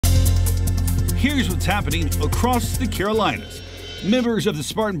Here's what's happening across the Carolinas. Members of the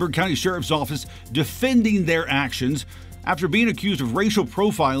Spartanburg County Sheriff's Office defending their actions after being accused of racial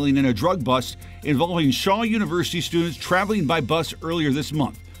profiling in a drug bust involving Shaw University students traveling by bus earlier this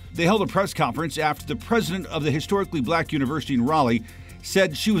month. They held a press conference after the president of the historically black university in Raleigh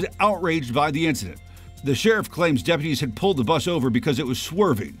said she was outraged by the incident. The sheriff claims deputies had pulled the bus over because it was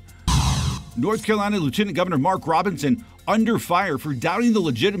swerving. North Carolina Lieutenant Governor Mark Robinson under fire for doubting the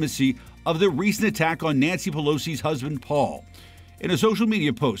legitimacy of the recent attack on Nancy Pelosi's husband, Paul. In a social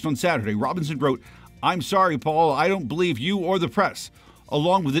media post on Saturday, Robinson wrote, "I'm sorry, Paul, I don't believe you or the press,"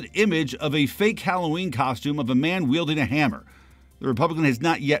 along with an image of a fake Halloween costume of a man wielding a hammer. The Republican has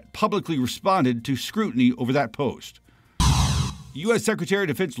not yet publicly responded to scrutiny over that post. U.S. Secretary of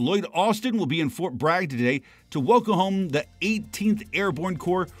Defense Lloyd Austin will be in Fort Bragg today to welcome home the 18th Airborne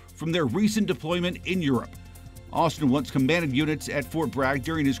Corps from their recent deployment in Europe. Austin once commanded units at Fort Bragg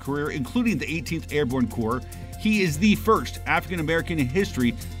during his career, including the 18th Airborne Corps. He is the first African-American in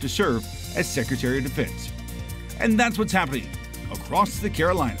history to serve as Secretary of Defense. And that's what's happening across the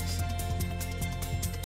Carolinas.